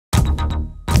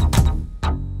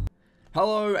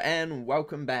Hello and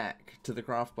welcome back to the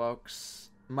TheCraftBox.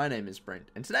 My name is Brent,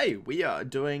 and today we are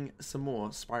doing some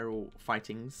more spiral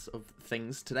fightings of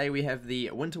things. Today we have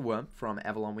the Winter Worm from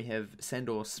Avalon, we have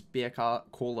Sandor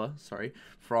Caller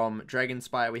from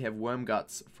Dragonspire, we have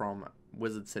Wormguts from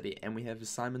Wizard City, and we have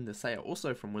Simon the Sayer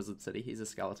also from Wizard City. He's a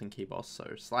skeleton key boss,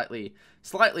 so slightly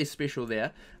special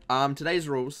there. Today's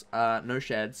rules, no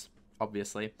shads,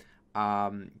 obviously. 2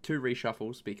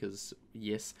 reshuffles because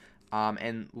yes.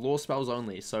 And lore spells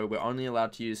only, so we're only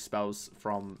allowed to use spells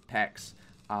from packs,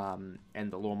 and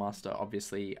the lore master,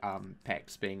 obviously,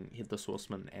 packs being Headless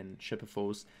Horseman and Shipper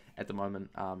Falls at the moment,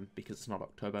 because it's not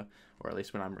October, or at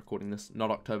least when I'm recording this,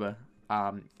 not October,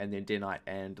 and then Deer Knight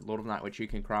and Lord of Night, which you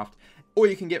can craft, or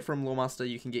you can get from lore master.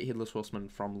 You can get Headless Horseman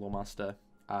from lore master,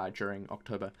 during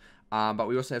October, but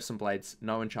we also have some blades,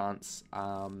 no enchants,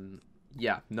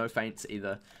 yeah, no feints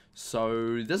either.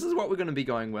 So this is what we're going to be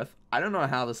going with. I don't know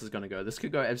how this is going to go. This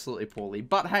could go absolutely poorly,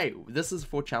 but hey, this is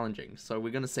for challenging, so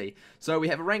we're going to see. So we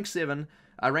have a rank 7,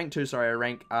 a rank 2, sorry, a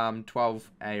rank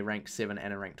 12, a rank 7,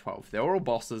 and a rank 12. They're all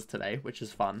bosses today, which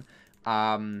is fun.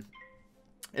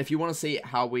 If you want to see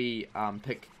how we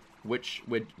pick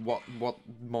what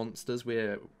monsters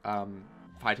we're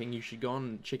fighting, you should go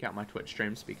and check out my Twitch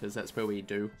streams, because that's where we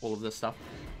do all of this stuff.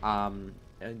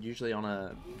 And usually on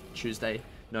a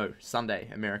Sunday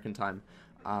American time,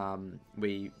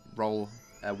 we roll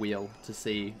a wheel to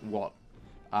see what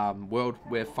world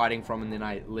we're fighting from, and then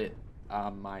I let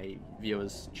my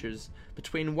viewers choose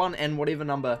between 1 and whatever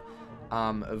number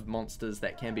of monsters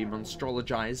that can be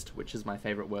monstrologized, which is my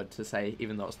favorite word to say,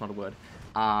 even though it's not a word.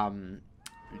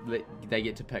 They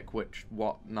get to pick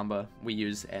what number we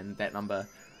use, and that number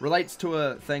relates to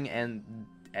a thing, and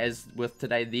as with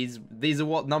today, these are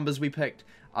what numbers we picked.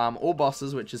 All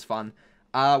bosses, which is fun.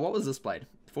 What was this blade?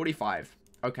 45.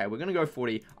 Okay, we're gonna go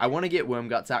 40. I want to get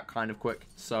Wormguts out kind of quick,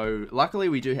 so luckily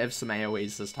we do have some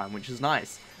AoEs this time, which is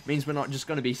nice. Means we're not just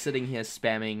going to be sitting here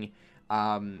spamming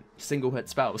single hit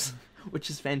spells, which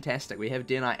is fantastic. We have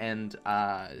Deer Knight and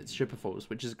Shipper Falls,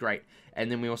 which is great, and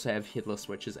then we also have Headless,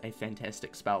 which is a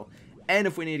fantastic spell. And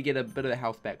if we need to get a bit of the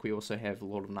health back, we also have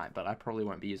Lord of Night, but I probably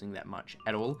won't be using that much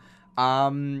at all.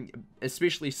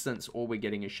 Especially since all we're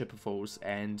getting is Shipper Falls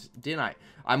and Deer Knight.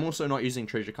 I'm also not using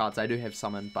treasure cards. I do have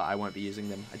Summon, but I won't be using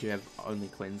them. I do have only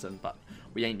Cleanse-in, but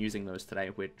we ain't using those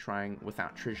today. We're trying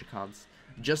without treasure cards,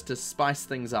 just to spice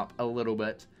things up a little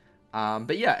bit.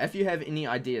 But yeah, if you have any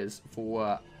ideas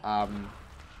for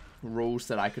rules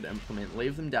that I could implement,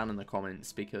 leave them down in the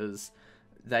comments, because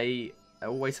they are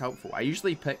always helpful. I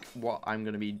usually pick what I'm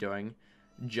going to be doing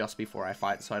just before I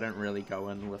fight, so I don't really go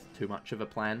in with too much of a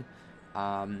plan,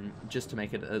 just to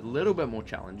make it a little bit more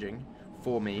challenging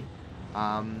for me.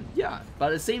 Yeah,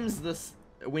 but it seems this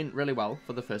went really well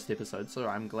for the first episode, so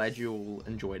I'm glad you all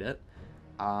enjoyed it.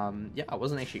 Yeah, I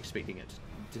wasn't actually expecting it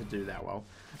to do that well,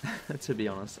 to be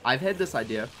honest. I've had this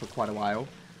idea for quite a while,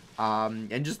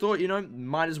 and just thought, you know,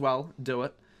 might as well do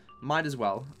it. Might as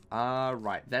well.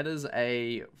 Right, that is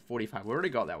a 45. We already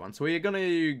got that one, so we're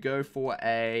gonna go for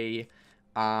a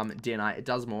Deer Knight. It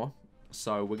does more,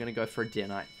 so we're gonna go for a Deer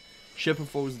Knight. Shipper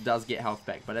Falls does get health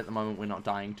back, but at the moment we're not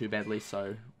dying too badly,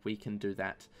 so we can do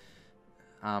that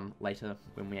later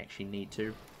when we actually need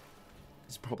to.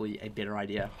 It's probably a better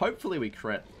idea. Hopefully we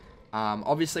crit.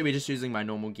 Obviously we're just using my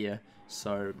normal gear,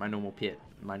 so my normal pet,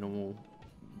 my normal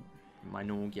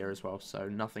gear as well, so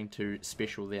nothing too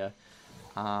special there.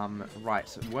 Right,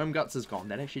 so Wormguts is gone.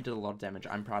 That actually did a lot of damage.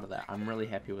 I'm proud of that. I'm really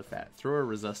happy with that. Threw a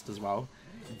resist as well.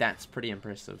 That's pretty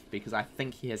impressive, because I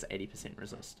think he has 80%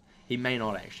 resist. He may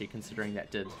not actually, considering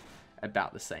that did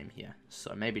about the same here.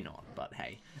 So maybe not, but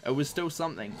hey, it was still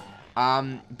something.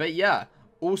 But yeah,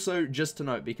 also just to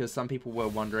note, because some people were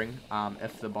wondering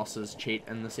if the bosses cheat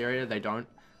in this area, they don't.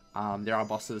 There are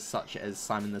bosses such as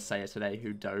Simon the Sayer today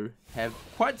who do have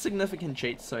quite significant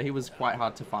cheats, so he was quite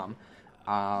hard to farm.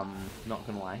 Not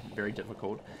gonna lie, very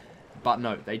difficult. But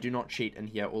no, they do not cheat in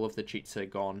here. All of the cheats are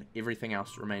gone. Everything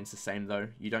else remains the same though.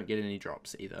 You don't get any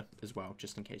drops either as well,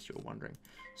 just in case you were wondering.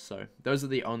 So those are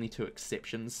the only 2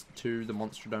 exceptions to the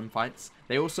Monster Dome fights.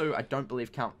 They also, I don't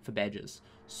believe, count for badges.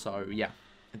 So yeah,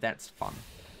 that's fun.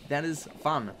 That is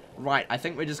fun. Right, I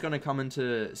think we're just going to come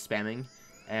into spamming,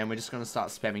 and we're just going to start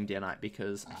spamming Deer Knight,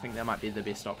 because I think that might be the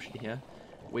best option here.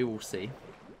 We will see.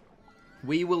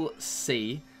 We will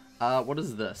see. What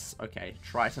is this? Okay,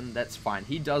 Triton, that's fine.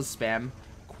 He does spam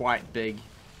quite big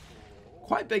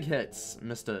hits,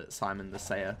 Mr. Simon the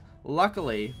Sayer.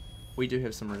 Luckily, we do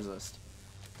have some resist.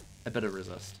 A bit of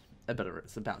resist.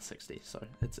 It's about 60, so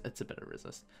it's a bit of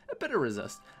resist.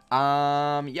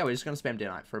 Yeah, we're just gonna spam Deer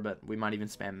Knight for a bit. We might even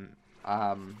spam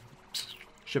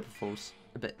Shipper Falls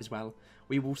a bit as well.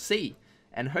 We will see.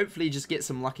 And hopefully just get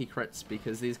some lucky crits,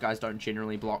 because these guys don't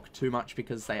generally block too much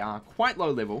because they are quite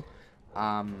low level.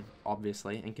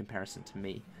 Obviously, in comparison to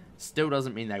me. Still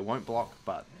doesn't mean they won't block,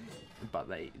 but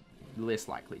they less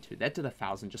likely to. That did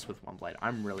 1,000 just with one blade.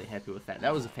 I'm really happy with that.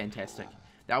 That was fantastic.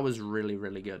 That was really,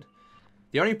 really good.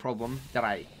 The only problem that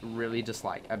I really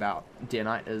dislike about Deer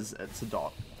Knight is it's a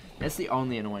dot. That's the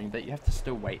only annoying bit. You have to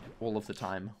still wait all of the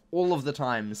time. All of the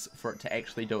times for it to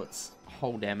actually do its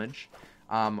whole damage.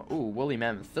 Ooh, Woolly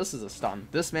Mammoth. This is a stun.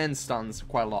 This man stuns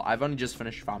quite a lot. I've only just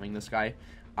finished farming this guy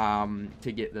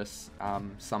to get this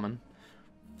summon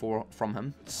from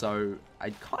him. So I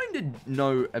kind of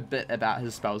know a bit about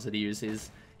his spells that he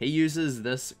uses. He uses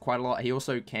this quite a lot. He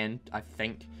also can, I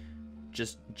think,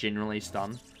 just generally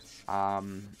stun.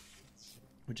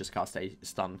 We just cast a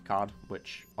stun card,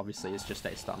 which obviously is just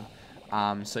a stun.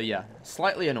 So yeah,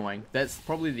 slightly annoying. That's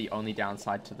probably the only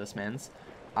downside to this man's.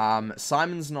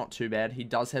 Simon's not too bad. He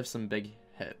does have some big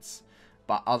hits,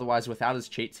 but otherwise without his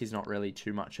cheats he's not really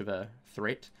too much of a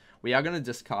threat. We are going to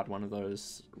discard one of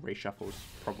those reshuffles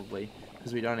probably,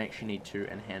 because we don't actually need two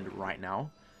in hand right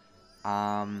now.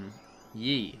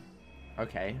 Yee.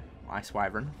 Okay, Ice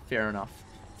Wyvern. Fair enough.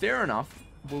 Fair enough.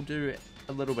 We'll do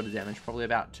a little bit of damage, probably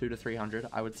about 200 to 300,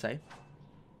 I would say,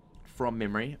 from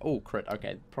memory. Oh, crit.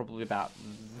 Okay, probably about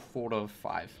 4 to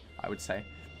 5, I would say.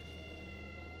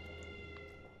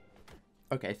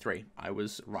 Okay, 3. I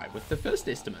was right with the first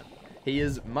estimate. He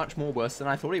is much more worse than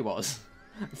I thought he was.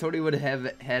 I thought he would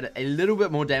have had a little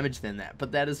bit more damage than that,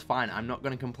 but that is fine. I'm not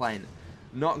going to complain.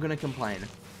 Not going to complain.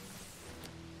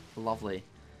 Lovely.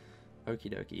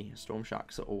 Okie dokie. Storm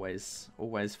Sharks are always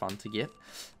fun to get.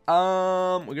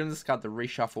 We're going to discard the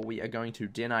reshuffle. We are going to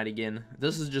Deer Knight again.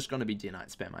 This is just going to be Deer Knight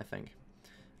spam, I think.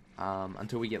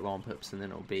 Until we get low on pips, and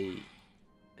then it'll be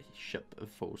ship of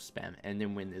full spam. And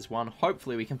then when there's one,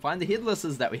 hopefully we can find the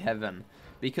headlesses that we have in.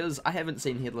 Because I haven't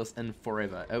seen headless in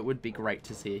forever. It would be great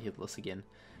to see a headless again.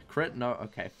 Crit? No?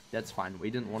 Okay. That's fine.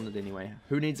 We didn't want it anyway.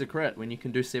 Who needs a crit when you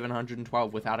can do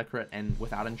 712 without a crit and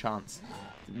without enchants?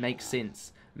 Makes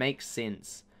sense. Makes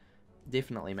sense.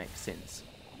 Definitely makes sense.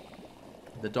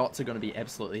 The dots are going to be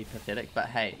absolutely pathetic, but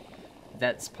hey,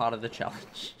 that's part of the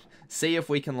challenge. See if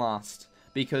we can last.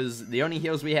 Because the only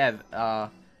heals we have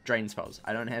are drain spells.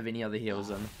 I don't have any other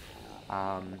heals in.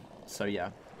 So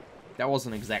yeah. That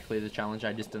wasn't exactly the challenge.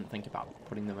 I just didn't think about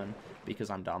putting them in because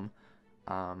I'm dumb.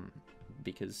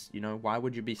 Because, you know, why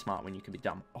would you be smart when you could be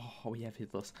dumb? Oh, we have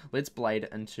headless. Let's blade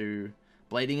into...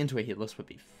 Blading into a headless would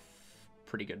be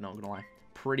pretty good, not gonna lie.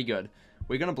 Pretty good.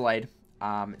 We're gonna blade.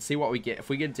 See what we get. If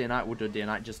we get Deer Knight, we'll do Deer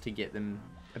Knight just to get them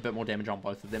a bit more damage on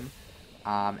both of them.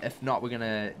 If not, we're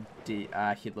gonna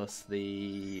headless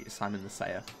the Simon the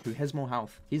Sayer, who has more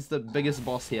health. He's the biggest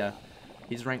boss here.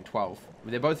 He's rank 12.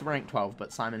 They're both rank 12,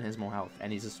 but Simon has more health,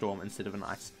 and he's a storm instead of an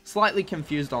ice. Slightly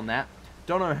confused on that.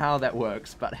 Don't know how that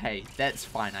works, but hey, that's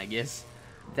fine, I guess.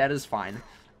 That is fine.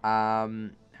 How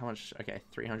much? Okay,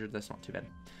 300. That's not too bad.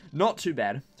 Not too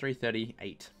bad.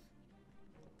 338.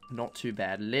 Not too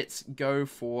bad. Let's go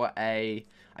for a...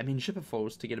 I mean, Shipper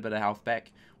Falls to get a bit of health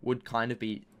back would kind of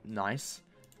be nice,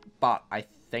 but I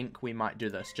think we might do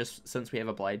this, just since we have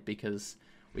a blade, because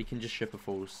we can just Shipper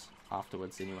Falls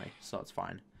afterwards anyway, so it's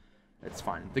fine. It's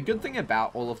fine. The good thing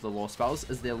about all of the lore spells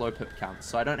is their low pip counts,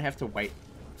 so I don't have to wait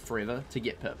forever to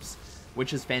get pips,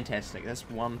 which is fantastic. That's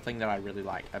one thing that I really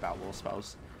like about lore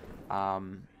spells,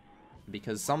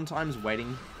 because sometimes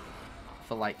waiting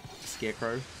for like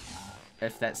Scarecrow,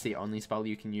 if that's the only spell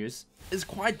you can use, is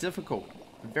quite difficult.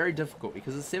 Very difficult,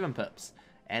 because it's 7 pips,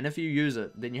 and if you use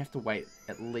it, then you have to wait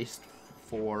at least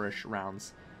 4-ish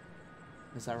rounds.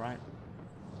 Is that right?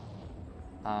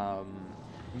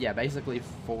 Yeah, basically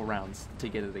 4 rounds to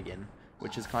get it again,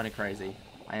 which is kind of crazy.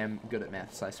 I am good at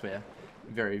maths, I swear.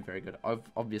 Very, very good.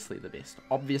 Obviously the best.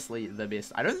 Obviously the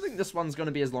best. I don't think this one's going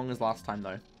to be as long as last time,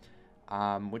 though.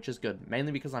 Which is good.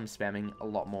 Mainly because I'm spamming a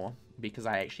lot more. Because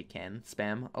I actually can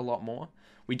spam a lot more.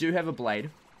 We do have a blade,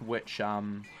 which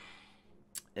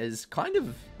is kind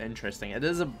of interesting. It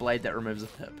is a blade that removes a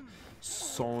pip.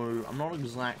 So, I'm not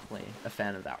exactly a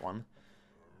fan of that one.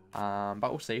 But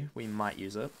we'll see. We might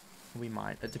use it. We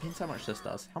might. It depends how much this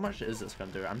does. How much is this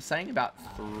going to do? I'm saying about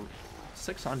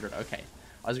 600. Okay.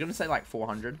 I was going to say like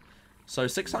 400. So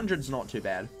 600 is not too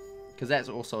bad. Because that's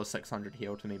also a 600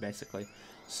 heal to me, basically.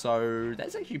 So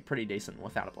that's actually pretty decent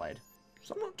without a blade.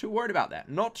 So I'm not too worried about that.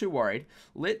 Not too worried.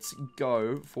 Let's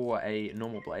go for a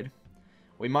normal blade.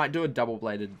 We might do a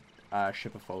double-bladed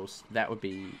Shipper Falls. That would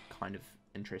be kind of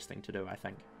interesting to do, I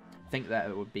think. I think that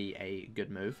it would be a good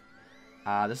move.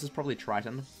 This is probably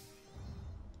Triton.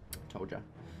 Told ya.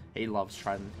 He loves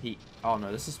Triton. Oh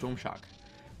no, this is Storm Shark.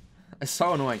 It's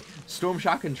so annoying. Storm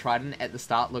Shark and Trident at the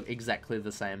start look exactly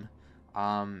the same.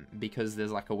 Because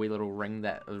there's like a wee little ring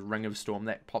of Storm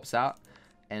that pops out.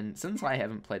 And since I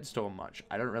haven't played Storm much,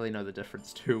 I don't really know the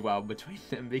difference too well between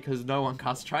them because no one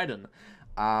casts Trident.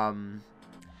 And,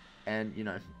 you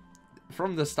know,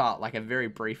 from the start, like a very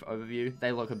brief overview,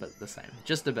 they look a bit the same.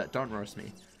 Just a bit, don't roast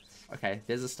me. Okay,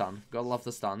 there's a stun. Gotta love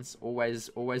the stuns. Always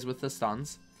with the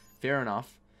stuns. Fair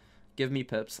enough. Give me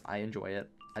pips. I enjoy it.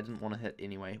 I didn't want to hit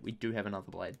anyway. We do have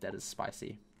another blade. That is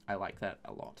spicy. I like that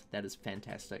a lot. That is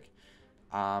fantastic.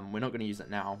 We're not going to use it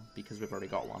now because we've already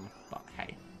got one. But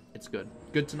hey, it's good.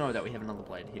 Good to know that we have another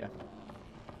blade here.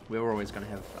 We were always going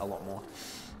to have a lot more.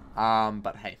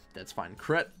 But hey, that's fine.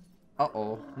 Crit.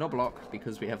 Uh-oh. No block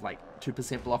because we have like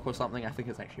 2% block or something. I think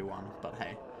it's actually 1. But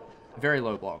hey, very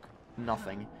low block.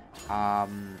 Nothing.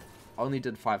 Only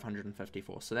did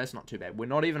 554, so that's not too bad. We're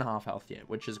not even half health yet,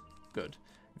 which is good.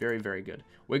 Very, very good.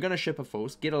 We're going to ship a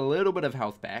Fools, get a little bit of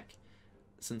health back,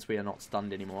 since we are not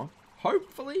stunned anymore.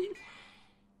 Hopefully,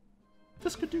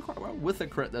 this could do quite well. With a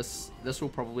crit, this will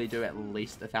probably do at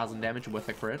least 1,000 damage with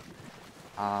a crit.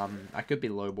 I could be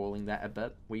lowballing that a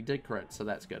bit. We did crit, so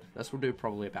that's good. This will do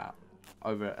probably about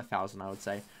over 1,000, I would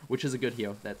say, which is a good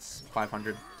heal. That's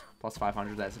 500 plus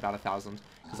 500, that's about 1,000,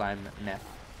 because I'm math.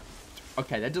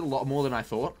 Okay, that did a lot more than I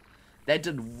thought. That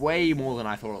did way more than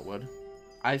I thought it would.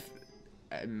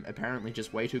 I'm apparently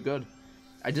just way too good.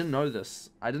 I didn't know this.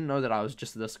 I didn't know that I was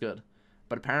just this good.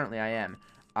 But apparently I am.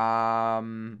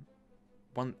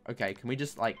 Okay, can we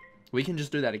just, like, we can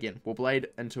just do that again. We'll blade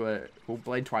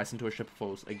twice into a Ship of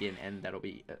Fools again, and that'll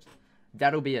be it.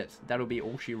 That'll be it. That'll be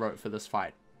all she wrote for this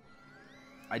fight.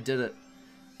 I did it.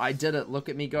 I did it. Look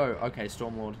at me go. Okay,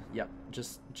 Stormlord. Yep.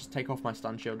 Just take off my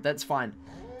stun shield. That's fine.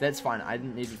 That's fine. I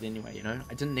didn't need it anyway, you know?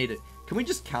 I didn't need it. Can we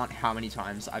just count how many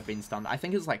times I've been stunned? I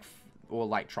think it's like, or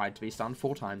like tried to be stunned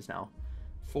 4 times now.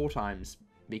 4 times.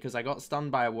 Because I got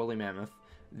stunned by a woolly mammoth.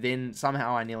 Then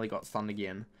somehow I nearly got stunned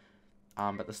again.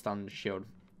 But the stun shield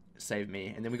saved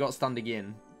me. And then we got stunned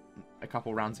again a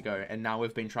couple rounds ago. And now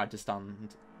we've been tried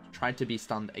to be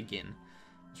stunned again.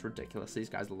 It's ridiculous. These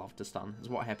guys love to stun. It's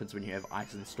what happens when you have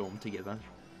Ice and Storm together.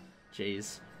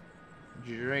 Jeez.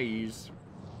 Jeez.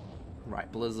 Right,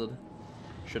 Blizzard.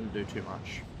 Shouldn't do too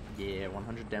much. Yeah,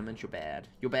 100 damage. You're bad.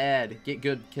 You're bad. Get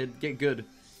good, kid. Get good.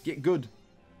 Get good.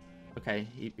 Okay,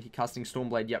 he casting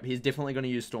Stormblade. Yep, he's definitely going to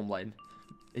use Stormblade.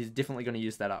 He's definitely going to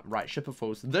use that up. Right, Ship of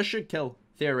Fools. This should kill,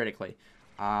 theoretically.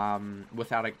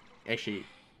 Without a... Actually,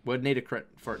 we'd need a crit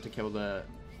for it to kill the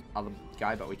other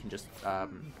guy, but we can just...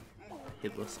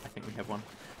 headless. I think we have one.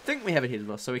 I think we have a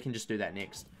headless, so we can just do that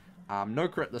next. No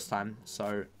crit this time,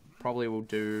 so probably we'll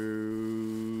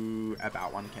do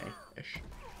about 1k-ish.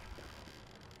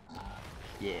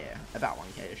 Yeah, about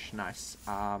 1k-ish. Nice.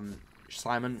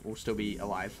 Simon will still be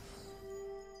alive.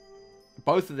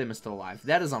 Both of them are still alive.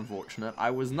 That is unfortunate. I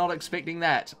was not expecting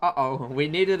that. Uh-oh, we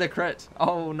needed a crit.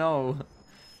 Oh, no.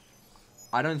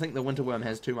 I don't think the Winter Worm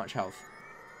has too much health.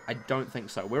 I don't think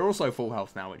so. We're also full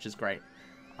health now, which is great.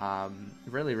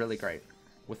 Really, really great.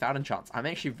 Without enchants. I'm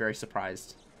actually very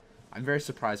surprised. I'm very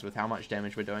surprised with how much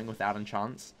damage we're doing without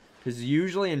enchants. Because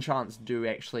usually enchants do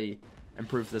actually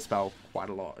improve the spell quite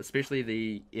a lot. Especially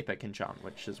the epic enchant,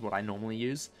 which is what I normally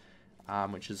use.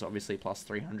 Which is obviously plus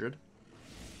 300.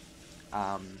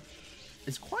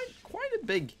 It's quite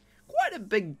a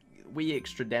big wee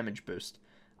extra damage boost.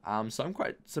 So I'm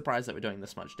quite surprised that we're doing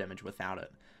this much damage without it.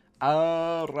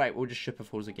 Right, we'll just Ship of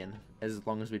Fools again, as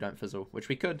long as we don't fizzle, which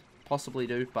we could possibly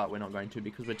do, but we're not going to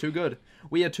because we're too good.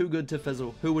 We are too good to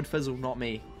fizzle. Who would fizzle? Not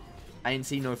me. I ain't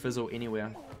seen no fizzle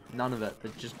anywhere. None of it.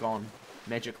 It's just gone.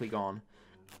 Magically gone.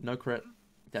 No crit.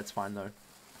 That's fine, though.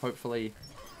 Hopefully,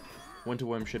 Winter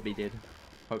Worm should be dead.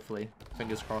 Hopefully.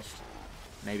 Fingers crossed.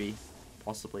 Maybe.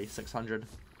 Possibly. 600.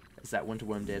 Is that Winter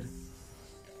Worm dead?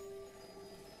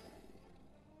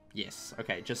 Yes.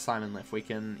 Okay, just Simon left. We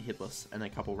can headless in a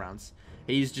couple rounds.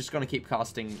 He's just going to keep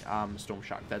casting Storm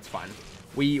Shark. That's fine.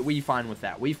 We fine with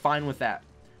that. We fine with that.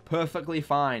 Perfectly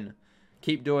fine.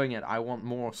 Keep doing it. I want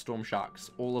more Storm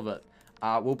Sharks. All of it.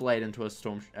 We'll blade into a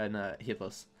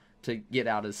headless to get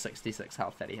out his 66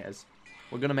 health that he has.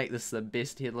 We're going to make this the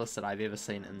best headless that I've ever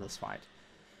seen in this fight.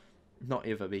 Not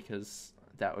ever, because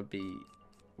that would be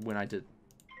when I did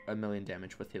 1,000,000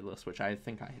 damage with headless, which I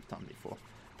think I have done before.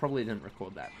 Probably didn't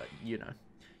record that, but you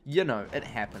know, it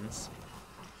happens.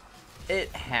 It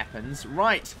happens.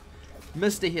 Right,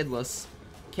 Mr. Headless,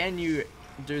 can you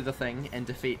do the thing and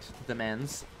defeat the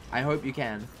mans? I hope you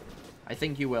can. I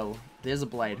think you will. There's a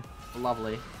blade.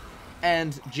 Lovely.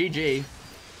 And GG.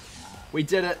 We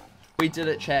did it. We did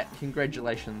it, chat.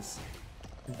 Congratulations.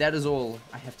 That is all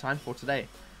I have time for today.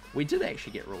 We did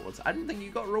actually get rewards. I didn't think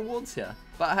you got rewards here.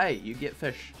 But hey, you get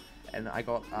fish. And I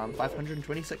got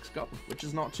 526 gold, which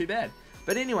is not too bad.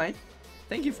 But anyway,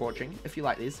 thank you for watching. If you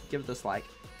like these, give it a dislike.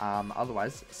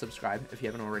 Otherwise, subscribe if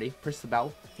you haven't already. Press the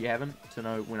bell if you haven't to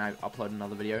know when I upload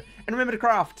another video. And remember to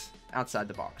craft outside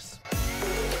the box.